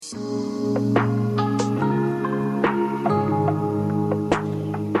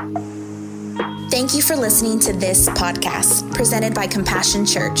you for listening to this podcast presented by Compassion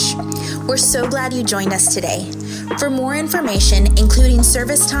Church. We're so glad you joined us today. For more information, including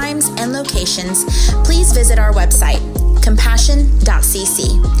service times and locations, please visit our website,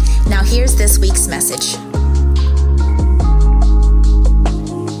 compassion.cc. Now here's this week's message.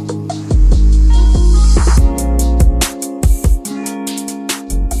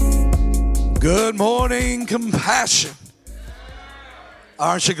 Good morning, Compassion.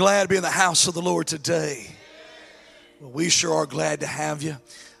 Aren't you glad to be in the house of the Lord today? Well, we sure are glad to have you.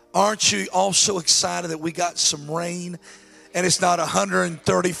 Aren't you also excited that we got some rain and it's not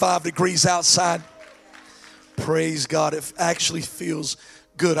 135 degrees outside? Praise God. It actually feels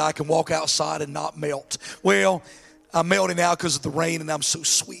good. I can walk outside and not melt. Well, I'm melting now because of the rain and I'm so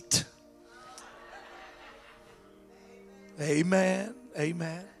sweet. Amen.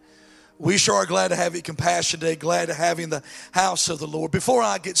 Amen. We sure are glad to have you at Compassion Day, glad to have you in the house of the Lord. Before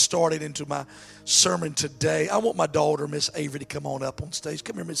I get started into my sermon today, I want my daughter, Miss Avery, to come on up on stage.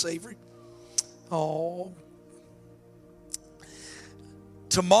 Come here, Miss Avery. Oh.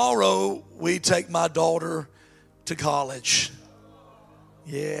 Tomorrow, we take my daughter to college.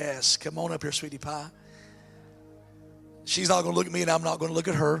 Yes, come on up here, sweetie pie. She's not going to look at me, and I'm not going to look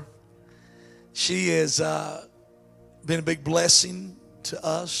at her. She has been a big blessing to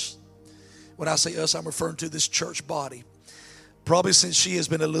us. When I say us, I'm referring to this church body. Probably since she has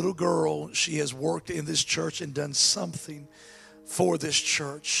been a little girl, she has worked in this church and done something for this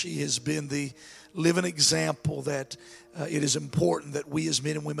church. She has been the living example that it is important that we as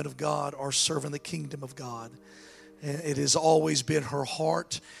men and women of God are serving the kingdom of God. And it has always been her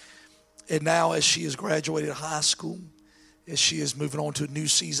heart. And now as she has graduated high school, as she is moving on to a new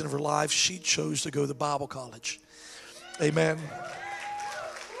season of her life, she chose to go to Bible college. Amen.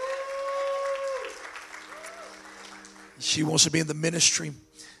 She wants to be in the ministry.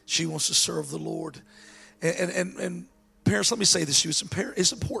 She wants to serve the Lord. And parents, let me say this to you.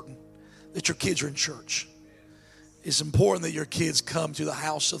 It's important that your kids are in church. It's important that your kids come to the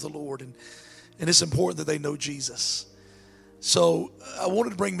house of the Lord. And it's important that they know Jesus. So I wanted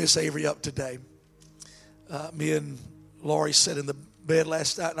to bring Miss Avery up today. Me and Laurie sat in the bed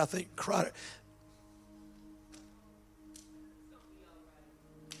last night and I think cried.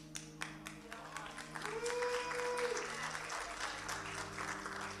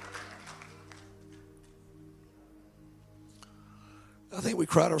 I think we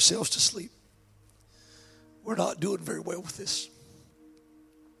cried ourselves to sleep. We're not doing very well with this.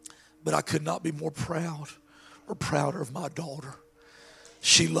 But I could not be more proud or prouder of my daughter.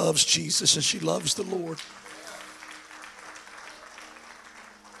 She loves Jesus and she loves the Lord.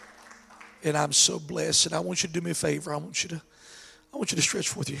 And I'm so blessed. And I want you to do me a favor. I want you to stretch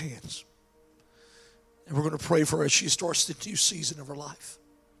forth your hands. And we're going to pray for her as she starts the new season of her life.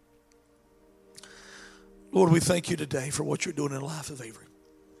 Lord, we thank you today for what you're doing in the life of Avery,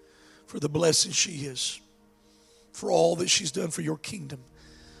 for the blessing she is, for all that she's done for your kingdom.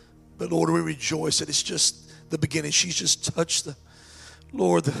 But Lord, we rejoice that it's just the beginning. She's just touched the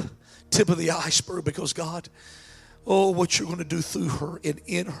tip of the iceberg because God, what you're going to do through her and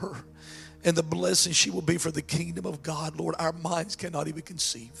in her and the blessing she will be for the kingdom of God, Lord, our minds cannot even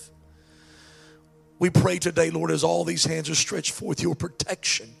conceive. We pray today, Lord, as all these hands are stretched forth, your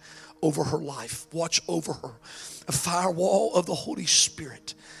protection over her life. Watch over her. A firewall of the Holy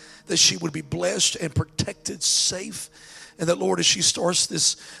Spirit, that she would be blessed and protected, safe. And that, Lord, as she starts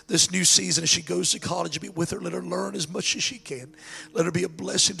this new season, as she goes to college, be with her. Let her learn as much as she can. Let her be a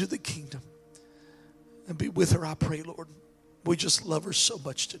blessing to the kingdom. And be with her, I pray, Lord. We just love her so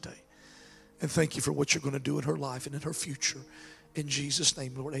much today. And thank you for what you're going to do in her life and in her future. In Jesus'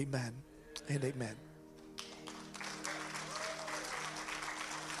 name, Lord, amen and amen.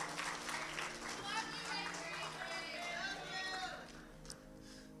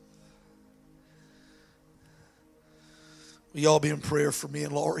 Will y'all be in prayer for me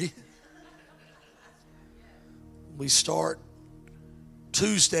and Laurie? We start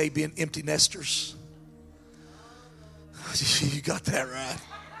Tuesday being empty nesters. You got that right.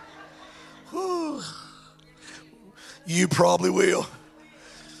 Whew. You probably will.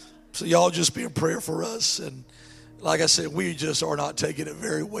 So y'all just be in prayer for us. And like I said, we just are not taking it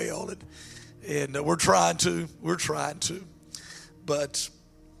very well. And we're trying to. But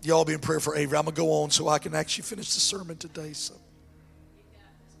y'all be in prayer for Avery. I'm going to go on so I can actually finish the sermon today. So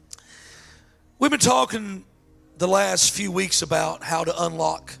we've been talking the last few weeks about how to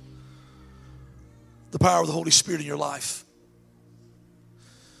unlock the power of the Holy Spirit in your life.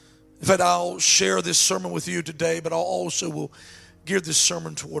 In fact, I'll share this sermon with you today, but I also will gear this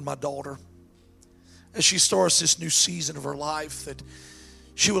sermon toward my daughter as she starts this new season of her life, that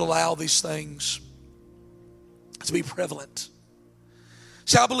she would allow these things to be prevalent.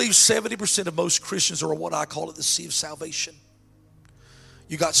 See, I believe 70% of most Christians are what I call at the sea of salvation.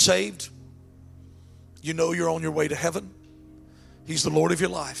 You got saved. You know you're on your way to heaven. He's the Lord of your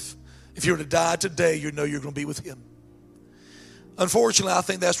life. If you were to die today, you know you're going to be with Him. Unfortunately, I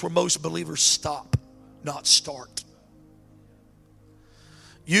think that's where most believers stop, not start.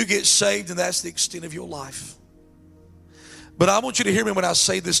 You get saved and that's the extent of your life. But I want you to hear me when I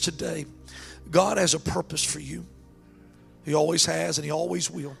say this today. God has a purpose for you. He always has and He always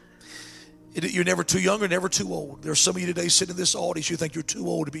will. You're never too young or never too old. There are some of you today sitting in this audience, you think you're too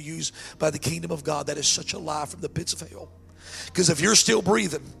old to be used by the kingdom of God. That is such a lie from the pits of hell. Because if you're still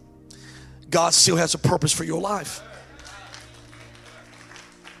breathing, God still has a purpose for your life.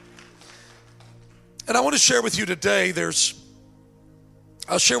 And I want to share with you today,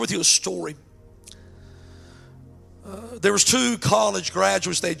 I'll share with you a story. There was two college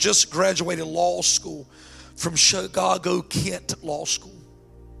graduates. They had just graduated law school from Chicago, Kent Law School.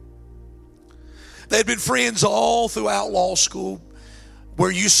 They had been friends all throughout law school.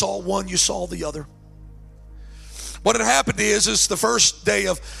 Where you saw one, you saw the other. What had happened is the first day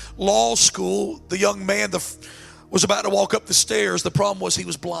of law school, the young man was about to walk up the stairs. The problem was he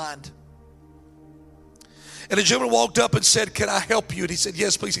was blind. And a gentleman walked up and said, "Can I help you?" And he said,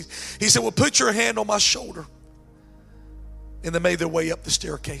 "Yes, please." He said, "Well, put your hand on my shoulder." And they made their way up the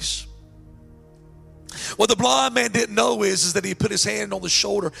staircase. What the blind man didn't know is that he put his hand on the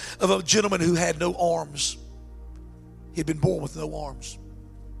shoulder of a gentleman who had no arms. He'd been born with no arms.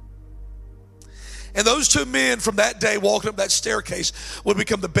 And those two men from that day walking up that staircase would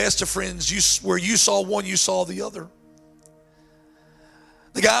become the best of friends. Where you saw one, you saw the other.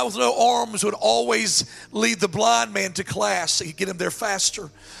 The guy with no arms would always lead the blind man to class so he'd get him there faster,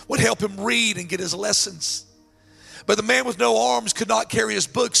 would help him read and get his lessons. But the man with no arms could not carry his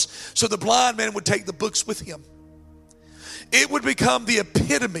books, so the blind man would take the books with him. It would become the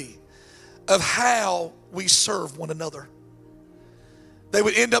epitome of how we serve one another. They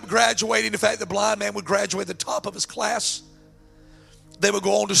would end up graduating. In fact, the blind man would graduate at the top of his class. They would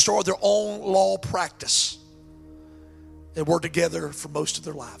go on to start their own law practice and work together for most of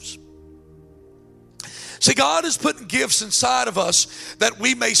their lives. See, God is putting gifts inside of us that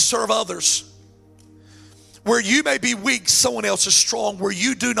we may serve others. Where you may be weak, someone else is strong. Where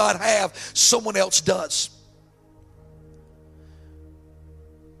you do not have, someone else does.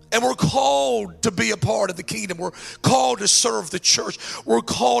 And we're called to be a part of the kingdom. We're called to serve the church. We're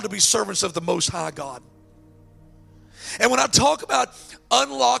called to be servants of the Most High God. And when I talk about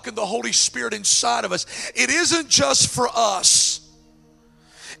unlocking the Holy Spirit inside of us, it isn't just for us.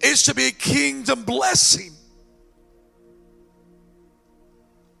 It's to be a kingdom blessing.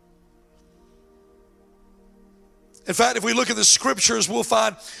 In fact, if we look at the scriptures, we'll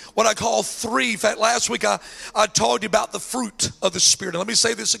find what I call three. In fact, last week I told you about the fruit of the Spirit. And let me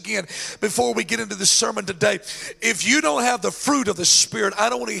say this again before we get into this sermon today. If you don't have the fruit of the Spirit, I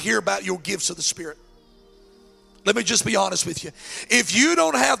don't want to hear about your gifts of the Spirit. Let me just be honest with you. If you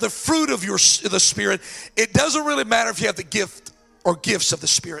don't have the fruit of the Spirit, it doesn't really matter if you have the gift or gifts of the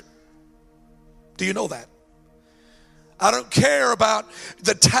Spirit. Do you know that? I don't care about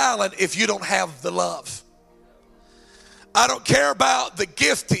the talent if you don't have the love. I don't care about the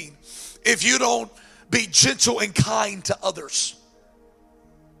gifting if you don't be gentle and kind to others.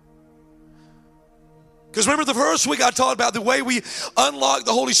 Because remember the first week I talked about the way we unlock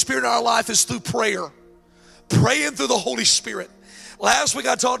the Holy Spirit in our life is through prayer. Praying through the Holy Spirit. Last week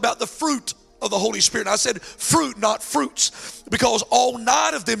I talked about the fruit of the Holy Spirit. I said fruit, not fruits, because all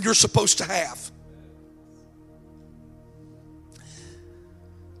 9 of them you're supposed to have.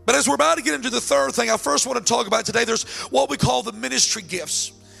 But as we're about to get into the third thing, I first want to talk about today, there's what we call the ministry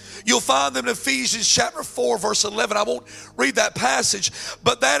gifts. You'll find them in Ephesians chapter 4, verse 11. I won't read that passage,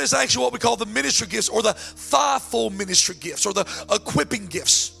 but that is actually what we call the ministry gifts, or the fivefold ministry gifts, or the equipping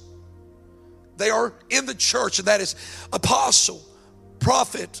gifts. They are in the church, and that is apostle,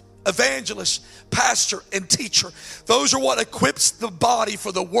 prophet, evangelist, pastor, and teacher. Those are what equips the body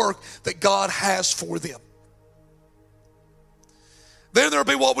for the work that God has for them. Then there'll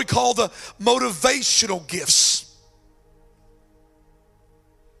be what we call the motivational gifts.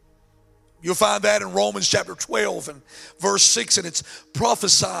 You'll find that in Romans chapter 12 and verse 6, and it's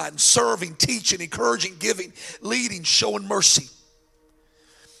prophesying, serving, teaching, encouraging, giving, leading, showing mercy.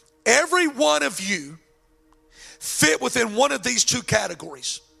 Every one of you fit within one of these two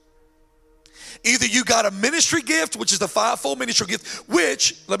categories. Either you got a ministry gift, which is the fivefold ministry gift,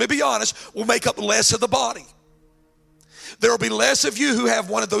 which, let me be honest, will make up less of the body. There will be less of you who have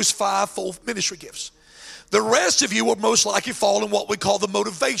one of those fivefold ministry gifts. The rest of you will most likely fall in what we call the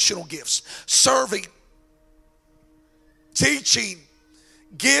motivational gifts. Serving, teaching,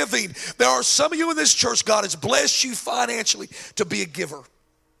 giving. There are some of you in this church, God has blessed you financially to be a giver.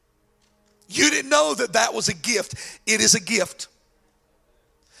 You didn't know that that was a gift. It is a gift.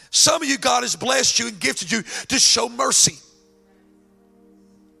 Some of you, God has blessed you and gifted you to show mercy.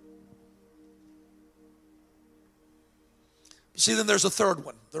 See, then there's a third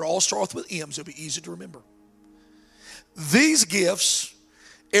one. They're all start with M's. It'll be easy to remember. These gifts,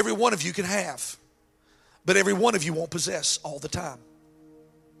 every one of you can have, but every one of you won't possess all the time.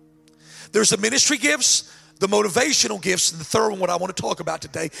 There's the ministry gifts, the motivational gifts, and the third one, what I want to talk about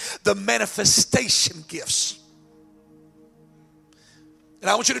today, the manifestation gifts. And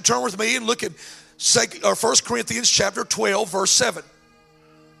I want you to turn with me and look at 1 Corinthians chapter 12, verse 7.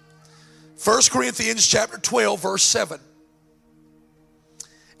 1 Corinthians chapter 12, verse 7.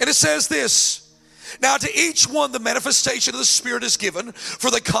 And it says this, now to each one the manifestation of the Spirit is given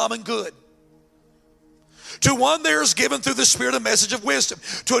for the common good. To one there is given through the Spirit a message of wisdom,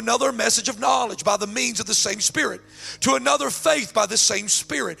 to another a message of knowledge by the means of the same Spirit, to another faith by the same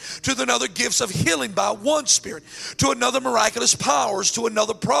Spirit, to another gifts of healing by one Spirit, to another miraculous powers, to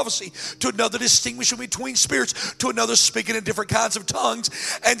another prophecy, to another distinguishing between spirits, to another speaking in different kinds of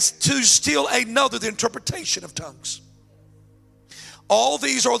tongues, and to still another the interpretation of tongues. All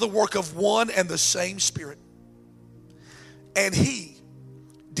these are the work of one and the same Spirit, and He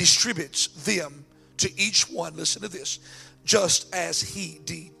distributes them to each one, listen to this, just as He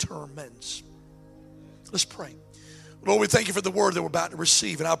determines. Let's pray. Lord, we thank you for the word that we're about to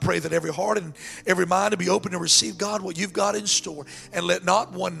receive, and I pray that every heart and every mind to be open to receive, God, what you've got in store, and let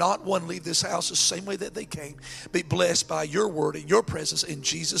not one leave this house the same way that they came. Be blessed by your word and your presence in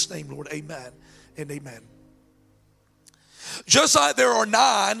Jesus' name, Lord. Amen and amen. Just like there are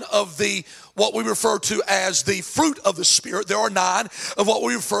 9 of the what we refer to as the fruit of the Spirit, there are 9 of what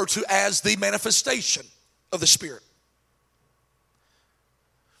we refer to as the manifestation of the Spirit.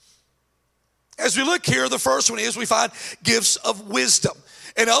 As we look here, the first one is we find gifts of wisdom.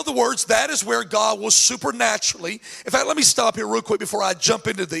 In other words, that is where God will supernaturally, in fact, let me stop here real quick before I jump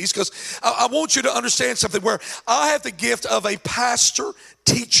into these, because I want you to understand something where I have the gift of a pastor,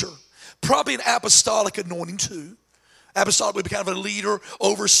 teacher, probably an apostolic anointing too. Apostolic would be kind of a leader,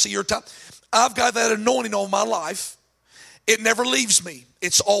 overseer type. I've got that anointing on my life. It never leaves me.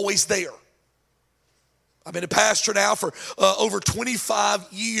 It's always there. I've been a pastor now for over 25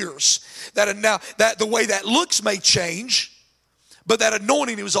 years. That the way that looks may change, but that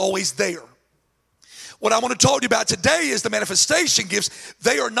anointing was always there. What I want to talk to you about today is the manifestation gifts.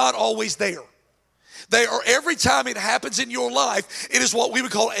 They are not always there. They are every time it happens in your life, it is what we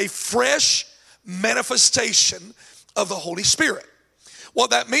would call a fresh manifestation of the Holy Spirit.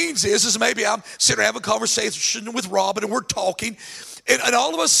 What that means is maybe I'm sitting there having a conversation with Robin and we're talking, and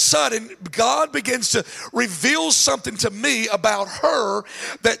all of a sudden God begins to reveal something to me about her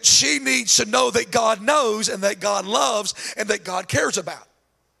that she needs to know that God knows and that God loves and that God cares about.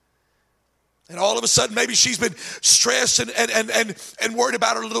 And all of a sudden, maybe she's been stressed and worried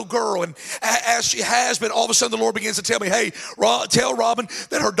about her little girl. And as she has been, all of a sudden the Lord begins to tell me, hey, tell Robin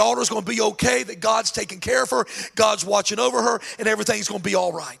that her daughter's going to be okay, that God's taking care of her, God's watching over her, and everything's going to be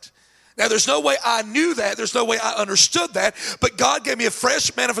all right. Now, there's no way I knew that. There's no way I understood that. But God gave me a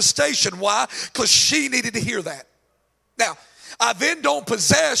fresh manifestation. Why? Because she needed to hear that. Now, I then don't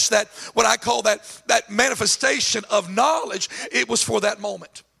possess that, what I call that manifestation of knowledge. It was for that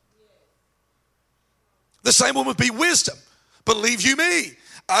moment. The same one would be wisdom. Believe you me,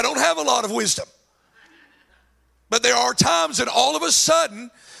 I don't have a lot of wisdom. But there are times that all of a sudden,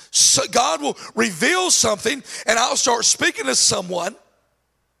 God will reveal something and I'll start speaking to someone.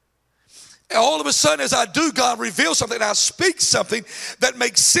 And all of a sudden as I do, God reveals something and I speak something that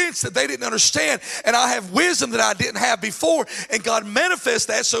makes sense that they didn't understand. And I have wisdom that I didn't have before. And God manifests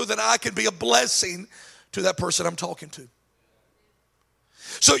that so that I can be a blessing to that person I'm talking to.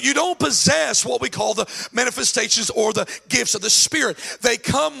 So you don't possess what we call the manifestations or the gifts of the Spirit. They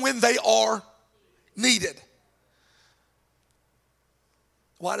come when they are needed.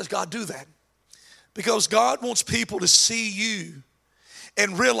 Why does God do that? Because God wants people to see you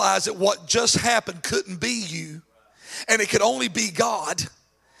and realize that what just happened couldn't be you, and it could only be God.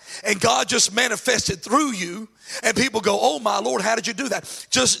 And God just manifested through you, and people go, oh my Lord, how did you do that?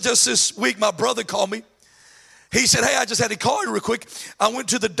 Just this week, my brother called me. He said, hey, I just had to call you real quick. I went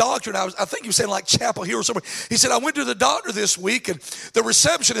to the doctor, and I think he was saying like Chapel Hill or somewhere. He said, I went to the doctor this week, and the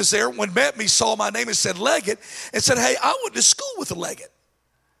receptionist there, when met me, saw my name and said Leggett, and said, hey, I went to school with a Leggett.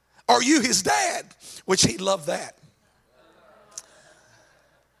 Are you his dad? Which he loved that.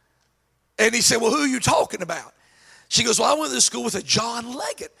 And he said, well, who are you talking about? She goes, well, I went to school with a John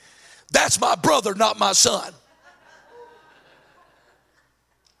Leggett. That's my brother, not my son.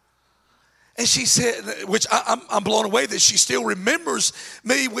 And she said, which I'm blown away that she still remembers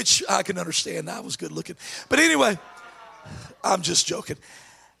me, which I can understand. I was good looking. But anyway, I'm just joking.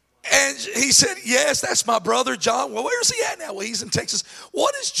 And he said, yes, that's my brother, John. Well, where's he at now? Well, he's in Texas.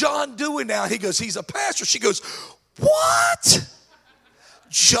 What is John doing now? He goes, he's a pastor. She goes, what?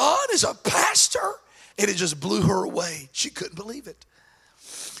 John is a pastor? And it just blew her away. She couldn't believe it.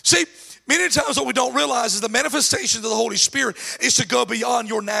 See, many times what we don't realize is the manifestation of the Holy Spirit is to go beyond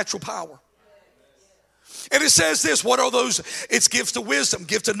your natural power. And it says this, what are those? It's gifts of wisdom,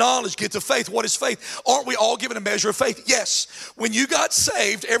 gift of knowledge, gift of faith. What is faith? Aren't we all given a measure of faith? Yes. When you got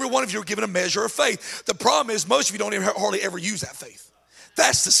saved, every one of you are given a measure of faith. The problem is most of you don't even hardly ever use that faith.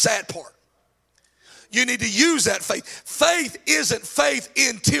 That's the sad part. You need to use that faith. Faith isn't faith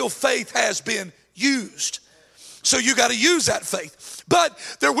until faith has been used. So you got to use that faith. But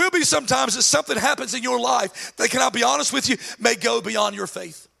there will be some times that something happens in your life that, can I be honest with you, may go beyond your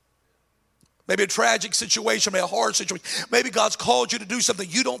faith. Maybe a tragic situation, maybe a hard situation. Maybe God's called you to do something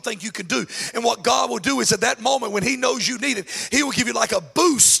you don't think you can do. And what God will do is at that moment when he knows you need it, he will give you like a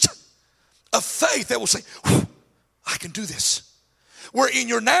boost of faith that will say, I can do this. Where in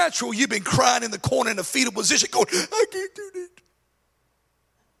your natural, you've been crying in the corner in a fetal position going, I can't do it.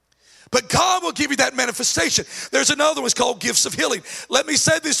 But God will give you that manifestation. There's another one, it's called gifts of healing. Let me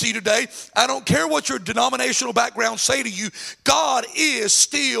say this to you today. I don't care what your denominational background say to you. God is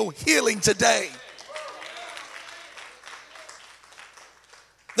still healing today.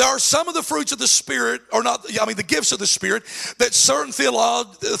 There are some of the fruits of the Spirit, the gifts of the Spirit, that certain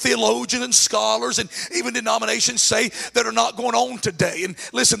theologians and scholars and even denominations say that are not going on today. And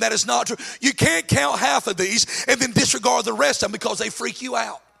listen, that is not true. You can't count half of these and then disregard the rest of them because they freak you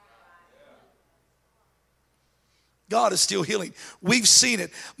out. God is still healing. We've seen it.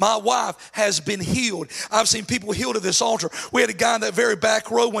 My wife has been healed. I've seen people healed at this altar. We had a guy in that very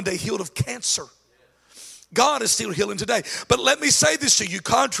back row one day healed of cancer. God is still healing today. But let me say this to you,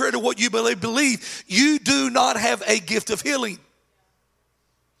 contrary to what you believe, you do not have a gift of healing.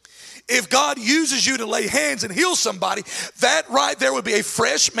 If God uses you to lay hands and heal somebody, that right there would be a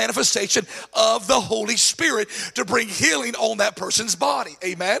fresh manifestation of the Holy Spirit to bring healing on that person's body.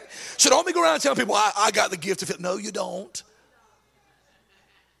 Amen? So don't be going around telling people, I got the gift of healing. No, you don't.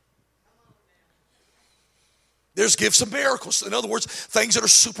 There's gifts of miracles. In other words, things that are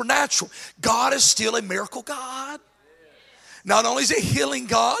supernatural. God is still a miracle God. Not only is he a healing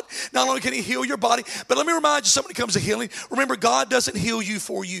God, not only can he heal your body, but let me remind you, somebody comes to healing. Remember, God doesn't heal you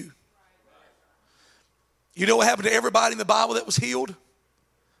for you. You know what happened to everybody in the Bible that was healed?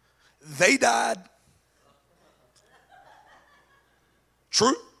 They died.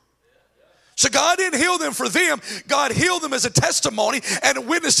 True? So God didn't heal them for them. God healed them as a testimony and a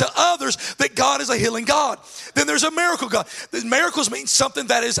witness to others that God is a healing God. Then there's a miracle God. The miracles mean something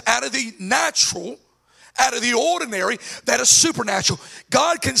that is out of the natural, out of the ordinary, that is supernatural.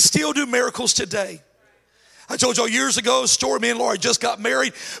 God can still do miracles today. I told y'all years ago a story. Me and Laura just got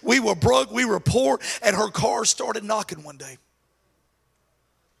married. We were broke, we were poor, and her car started knocking one day.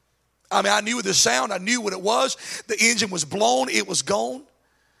 I mean, I knew the sound. I knew what it was. The engine was blown. It was gone.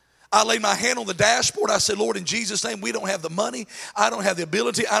 I laid my hand on the dashboard. I said, Lord, in Jesus' name, we don't have the money. I don't have the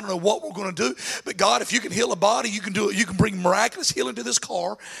ability. I don't know what we're going to do. But God, if you can heal a body, you can do it. You can bring miraculous healing to this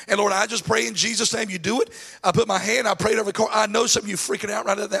car. And Lord, I just pray in Jesus' name you do it. I put my hand, I prayed over the car. I know some of you freaking out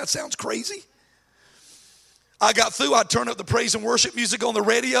right now. That sounds crazy. I got through. I turned up the praise and worship music on the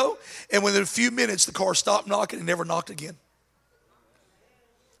radio. And within a few minutes, the car stopped knocking and never knocked again.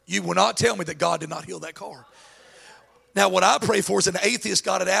 You will not tell me that God did not heal that car. Now, what I pray for is an atheist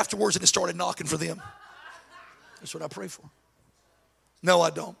got it afterwards and it started knocking for them. That's what I pray for. No, I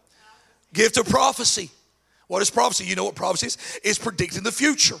don't. Gift of prophecy. What is prophecy? You know what prophecy is? It's predicting the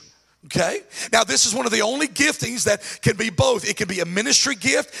future. Okay? Now, this is one of the only giftings that can be both. It can be a ministry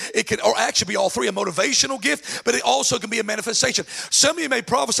gift. It can, or actually be all three, a motivational gift, but it also can be a manifestation. Some of you may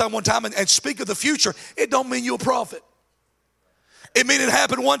prophesy one time and speak of the future. It don't mean you're a prophet. It means it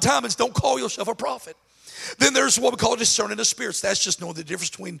happened one time and don't call yourself a prophet. Then there's what we call discerning of spirits. That's just knowing the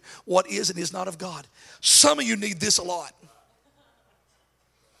difference between what is and is not of God. Some of you need this a lot.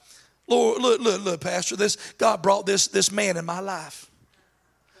 Lord, look, Pastor, God brought this man in my life.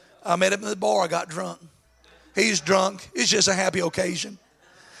 I met him in the bar. I got drunk. He's drunk. It's just a happy occasion.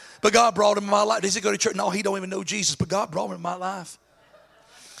 But God brought him in my life. Does he go to church? No, he don't even know Jesus. But God brought him in my life.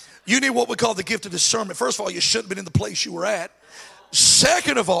 You need what we call the gift of discernment. First of all, you shouldn't have been in the place you were at.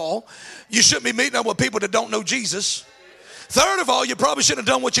 Second of all, you shouldn't be meeting up with people that don't know Jesus. Third of all, you probably shouldn't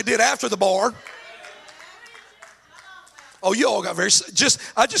have done what you did after the bar. Oh, you all got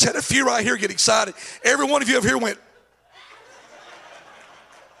I just had a few right here get excited. Every one of you over here went.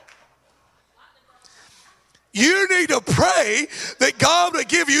 You need to pray that God will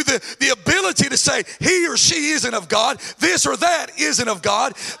give you the ability to say, he or she isn't of God. This or that isn't of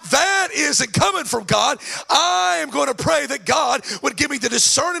God. That isn't coming from God. I am going to pray that God would give me the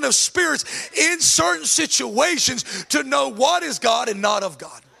discerning of spirits in certain situations to know what is God and not of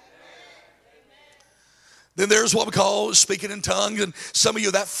God. Then there's what we call speaking in tongues. And some of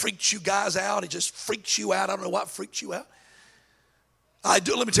you, that freaks you guys out. It just freaks you out. I don't know why it freaks you out. Let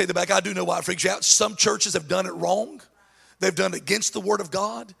me tell you the back. I do know why it freaks you out. Some churches have done it wrong. They've done it against the Word of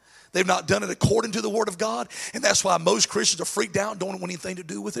God. They've not done it according to the Word of God. And that's why most Christians are freaked out and don't want anything to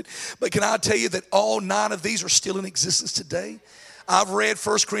do with it. But can I tell you that all 9 of these are still in existence today? I've read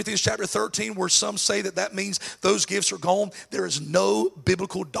 1 Corinthians chapter 13 where some say that means those gifts are gone. There is no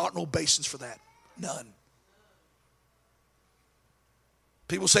biblical doctrinal basis for that. None.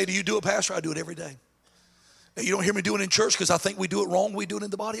 People say, do you do it, Pastor? I do it every day. Now, you don't hear me doing it in church because I think we do it wrong. We do it in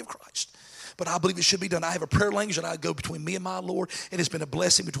the body of Christ. But I believe it should be done. I have a prayer language that I go between me and my Lord, and it's been a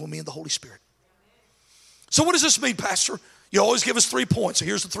blessing between me and the Holy Spirit. So what does this mean, Pastor? You always give us 3 points. So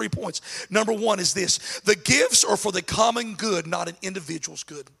here's the 3 points. Number 1 is this. The gifts are for the common good, not an individual's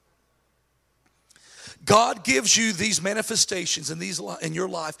good. God gives you these manifestations in your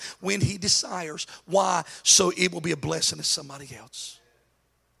life when he desires. Why? So it will be a blessing to somebody else.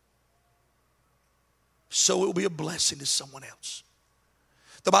 So it will be a blessing to someone else.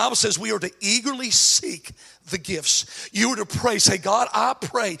 The Bible says we are to eagerly seek the gifts. You are to pray, say, God, I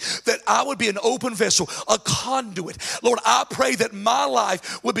pray that I would be an open vessel, a conduit. Lord, I pray that my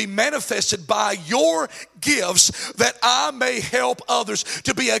life would be manifested by your gifts, that I may help others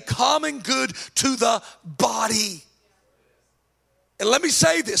to be a common good to the body. And let me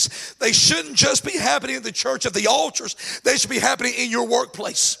say this, they shouldn't just be happening in the church of the altars. They should be happening in your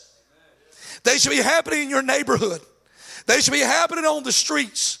workplace. They should be happening in your neighborhood. They should be happening on the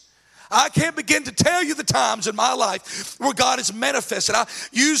streets. I can't begin to tell you the times in my life where God has manifested.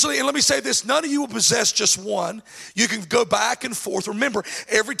 And let me say this, none of you will possess just one. You can go back and forth. Remember,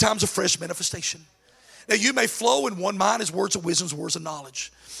 every time's a fresh manifestation. Now, you may flow in one. Mine is words of wisdom, words of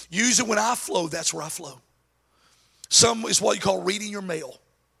knowledge. Usually when I flow, that's where I flow. Some is what you call reading your mail.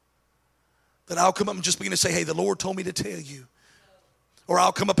 That I'll come up and just begin to say, hey, the Lord told me to tell you. Or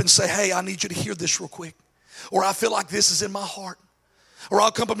I'll come up and say, hey, I need you to hear this real quick. Or I feel like this is in my heart. Or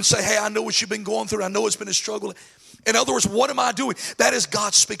I'll come up and say, hey, I know what you've been going through. I know it's been a struggle. In other words, what am I doing? That is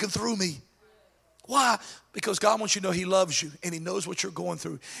God speaking through me. Why? Because God wants you to know he loves you and he knows what you're going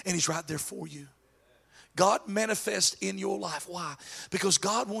through and he's right there for you. God manifests in your life. Why? Because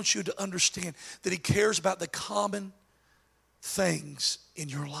God wants you to understand that he cares about the common things in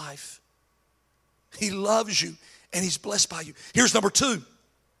your life. He loves you and he's blessed by you. Here's number 2.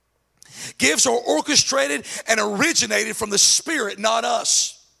 Gifts are orchestrated and originated from the Spirit, not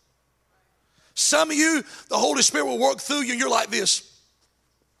us. Some of you, the Holy Spirit will work through you and you're like this.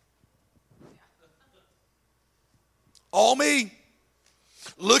 All me.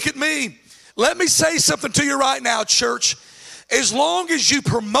 Look at me. Let me say something to you right now, church. As long as you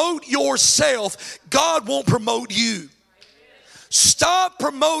promote yourself, God won't promote you. Stop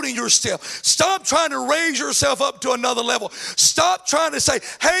promoting yourself. Stop trying to raise yourself up to another level. Stop trying to say,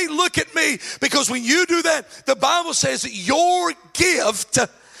 hey, look at me. Because when you do that, the Bible says that your gift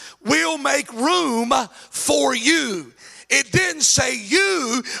will make room for you. It didn't say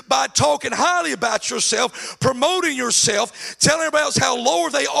you by talking highly about yourself, promoting yourself, telling everybody else how lower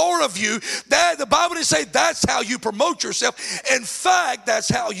they are of you. That the Bible didn't say that's how you promote yourself. In fact, that's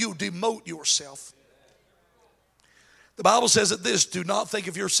how you demote yourself. The Bible says that this, do not think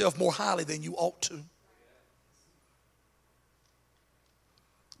of yourself more highly than you ought to.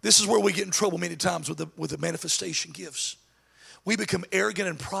 This is where we get in trouble many times with the manifestation gifts. We become arrogant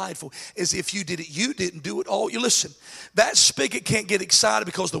and prideful as if you did it. You didn't do it all. You listen, that spigot can't get excited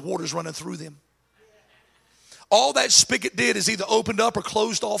because the water's running through them. All that spigot did is either opened up or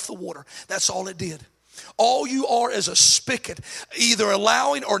closed off the water. That's all it did. All you are is a spigot, either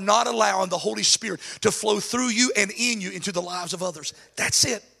allowing or not allowing the Holy Spirit to flow through you and in you into the lives of others. That's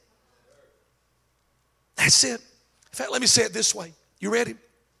it. That's it. In fact, let me say it this way. You ready?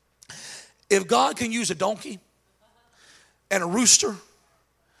 If God can use a donkey and a rooster,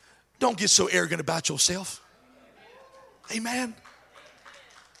 don't get so arrogant about yourself. Amen.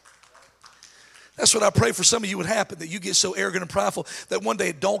 That's what I pray for some of you would happen, that you get so arrogant and prideful that one day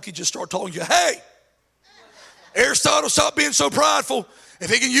a donkey just start talking to you, hey, Aristotle, stop being so prideful. If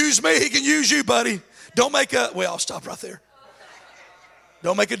he can use me, he can use you, buddy. Don't make I'll stop right there.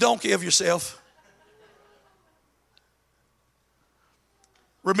 Don't make a donkey of yourself.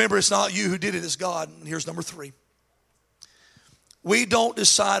 Remember, it's not you who did it, it's God. And here's number 3. We don't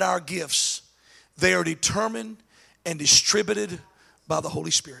decide our gifts. They are determined and distributed by the Holy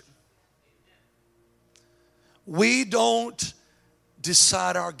Spirit. We don't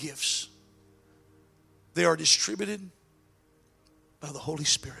decide our gifts. They are distributed by the Holy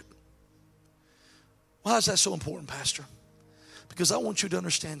Spirit. Why is that so important, Pastor? Because I want you to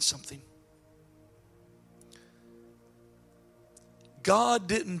understand something. God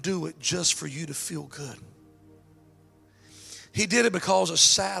didn't do it just for you to feel good. He did it because of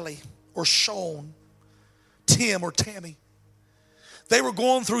Sally or Sean, Tim or Tammy. They were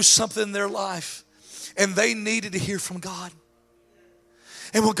going through something in their life and they needed to hear from God.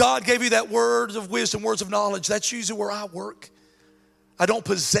 And when God gave you that words of wisdom, words of knowledge, that's usually where I work. I don't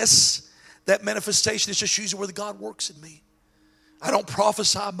possess that manifestation. It's just usually where the God works in me. I don't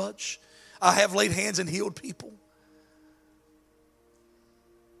prophesy much. I have laid hands and healed people.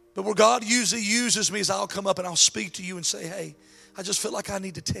 But where God usually uses me is I'll come up and I'll speak to you and say, hey, I just feel like I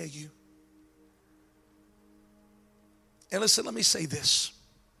need to tell you. And listen, let me say this.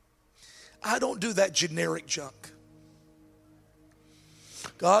 I don't do that generic junk.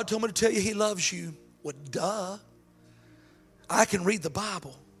 God told me to tell you He loves you. Well, duh. I can read the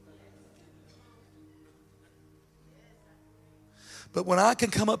Bible. But when I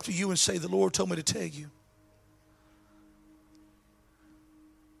can come up to you and say, the Lord told me to tell you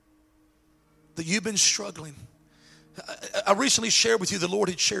that you've been struggling. I recently shared with you, the Lord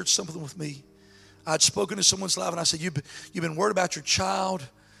had shared something with me. I'd spoken to someone's life and I said, you've been worried about your child.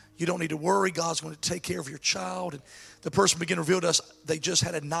 You don't need to worry. God's going to take care of your child. And the person began to reveal to us they just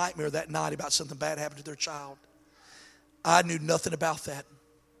had a nightmare that night about something bad happened to their child. I knew nothing about that.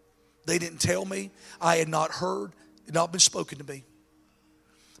 They didn't tell me. I had not heard. It had not been spoken to me.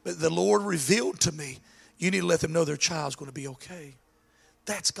 But the Lord revealed to me, you need to let them know their child's going to be okay.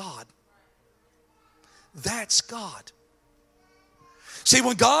 That's God. That's God. See,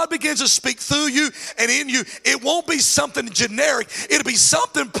 when God begins to speak through you and in you, it won't be something generic. It'll be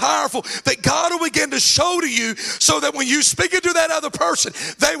something powerful that God will begin to show to you so that when you speak it to that other person,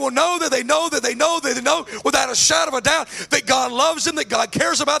 they will know that they know that they know that they know without a shadow of a doubt that God loves them, that God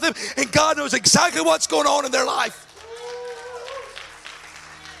cares about them, and God knows exactly what's going on in their life.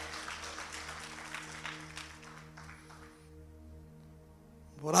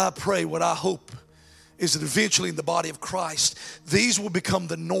 What I pray, what I hope is that eventually in the body of Christ, these will become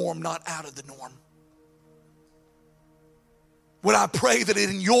the norm, not out of the norm. When I pray that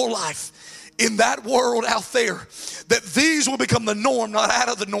in your life, in that world out there, that these will become the norm, not out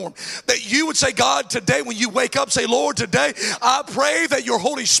of the norm. That you would say, God, today when you wake up, say, Lord, today I pray that your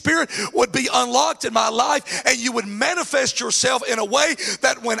Holy Spirit would be unlocked in my life and you would manifest yourself in a way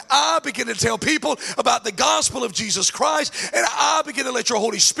that when I begin to tell people about the gospel of Jesus Christ and I begin to let your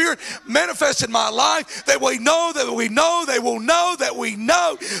Holy Spirit manifest in my life, that we know, that we know, they will know that we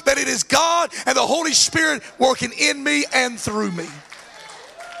know that it is God and the Holy Spirit working in me and through me.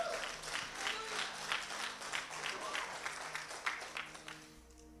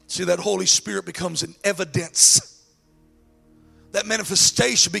 See, that Holy Spirit becomes an evidence. That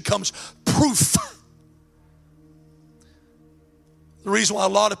manifestation becomes proof. The reason why a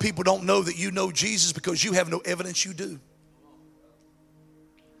lot of people don't know that you know Jesus is because you have no evidence you do.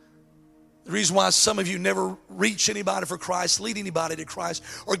 The reason why some of you never reach anybody for Christ, lead anybody to Christ,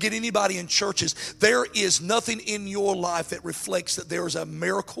 or get anybody in churches, there is nothing in your life that reflects that there is a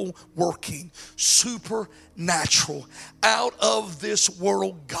miracle working, supernatural, out of this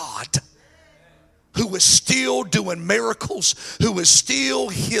world God who is still doing miracles, who is still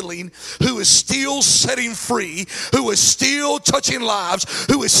healing, who is still setting free, who is still touching lives,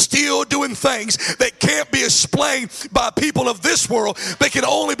 who is still doing things that can't be explained by people of this world, but can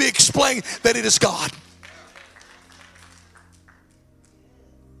only be explained that it is God.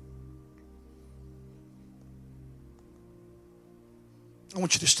 I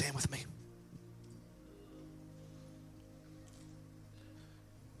want you to stand with me.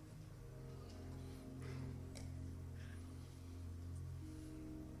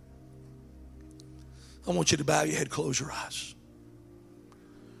 I want you to bow your head, close your eyes.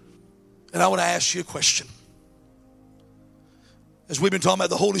 And I want to ask you a question. As we've been talking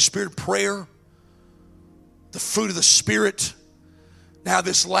about the Holy Spirit prayer, the fruit of the Spirit, now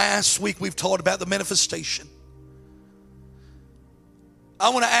this last week we've talked about the manifestation. I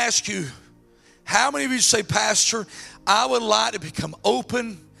want to ask you, how many of you say, Pastor, I would like to become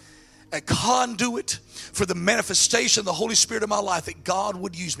open, a conduit for the manifestation of the Holy Spirit in my life, that God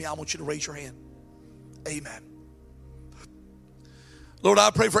would use me? I want you to raise your hand. Amen. Lord, I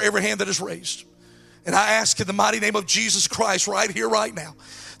pray for every hand that is raised. And I ask in the mighty name of Jesus Christ right here, right now,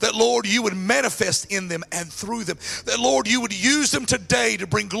 that, Lord, you would manifest in them and through them. That, Lord, you would use them today to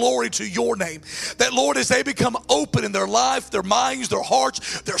bring glory to your name. That, Lord, as they become open in their life, their minds, their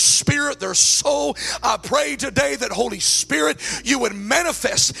hearts, their spirit, their soul, I pray today that, Holy Spirit, you would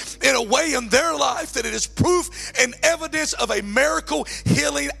manifest in a way in their life that it is proof and evidence of a miracle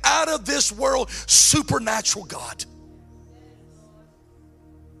healing out of this world supernatural God.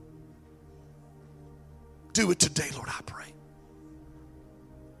 Do it today, Lord, I pray.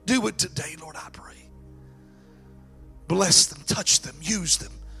 Do it today, Lord, I pray. Bless them, touch them, use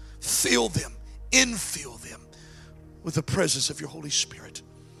them, fill them, infill them with the presence of your Holy Spirit.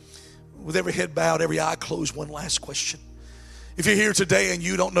 With every head bowed, every eye closed, one last question. If you're here today and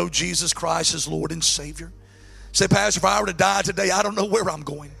you don't know Jesus Christ as Lord and Savior, say, Pastor, if I were to die today, I don't know where I'm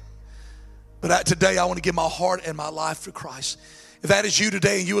going. But today I want to give my heart and my life to Christ. If that is you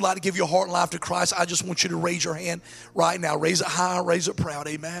today and you would like to give your heart and life to Christ, I just want you to raise your hand right now. Raise it high, raise it proud.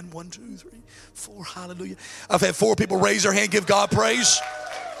 Amen. 1, 2, 3, 4. Hallelujah. I've had 4 people raise their hand, give God praise.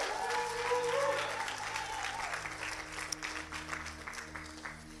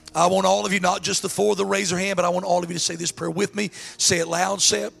 I want all of you, not just the 4 that raise their hand, but I want all of you to say this prayer with me. Say it loud,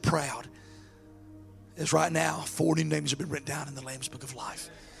 say it proud. As right now, 40 names have been written down in the Lamb's Book of Life.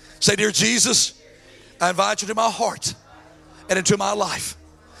 Say, dear Jesus, I invite you to my heart and into my life.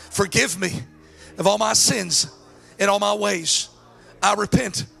 Forgive me of all my sins and all my ways. I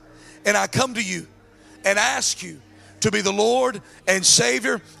repent and I come to you and ask you to be the Lord and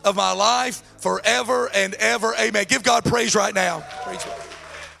Savior of my life forever and ever. Amen. Give God praise right now. Praise God.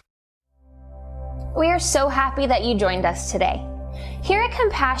 We are so happy that you joined us today. Here at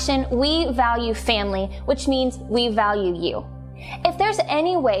Compassion, we value family, which means we value you. If there's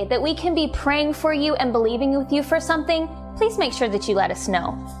any way that we can be praying for you and believing with you for something, please make sure that you let us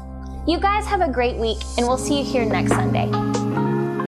know. You guys have a great week, and we'll see you here next Sunday.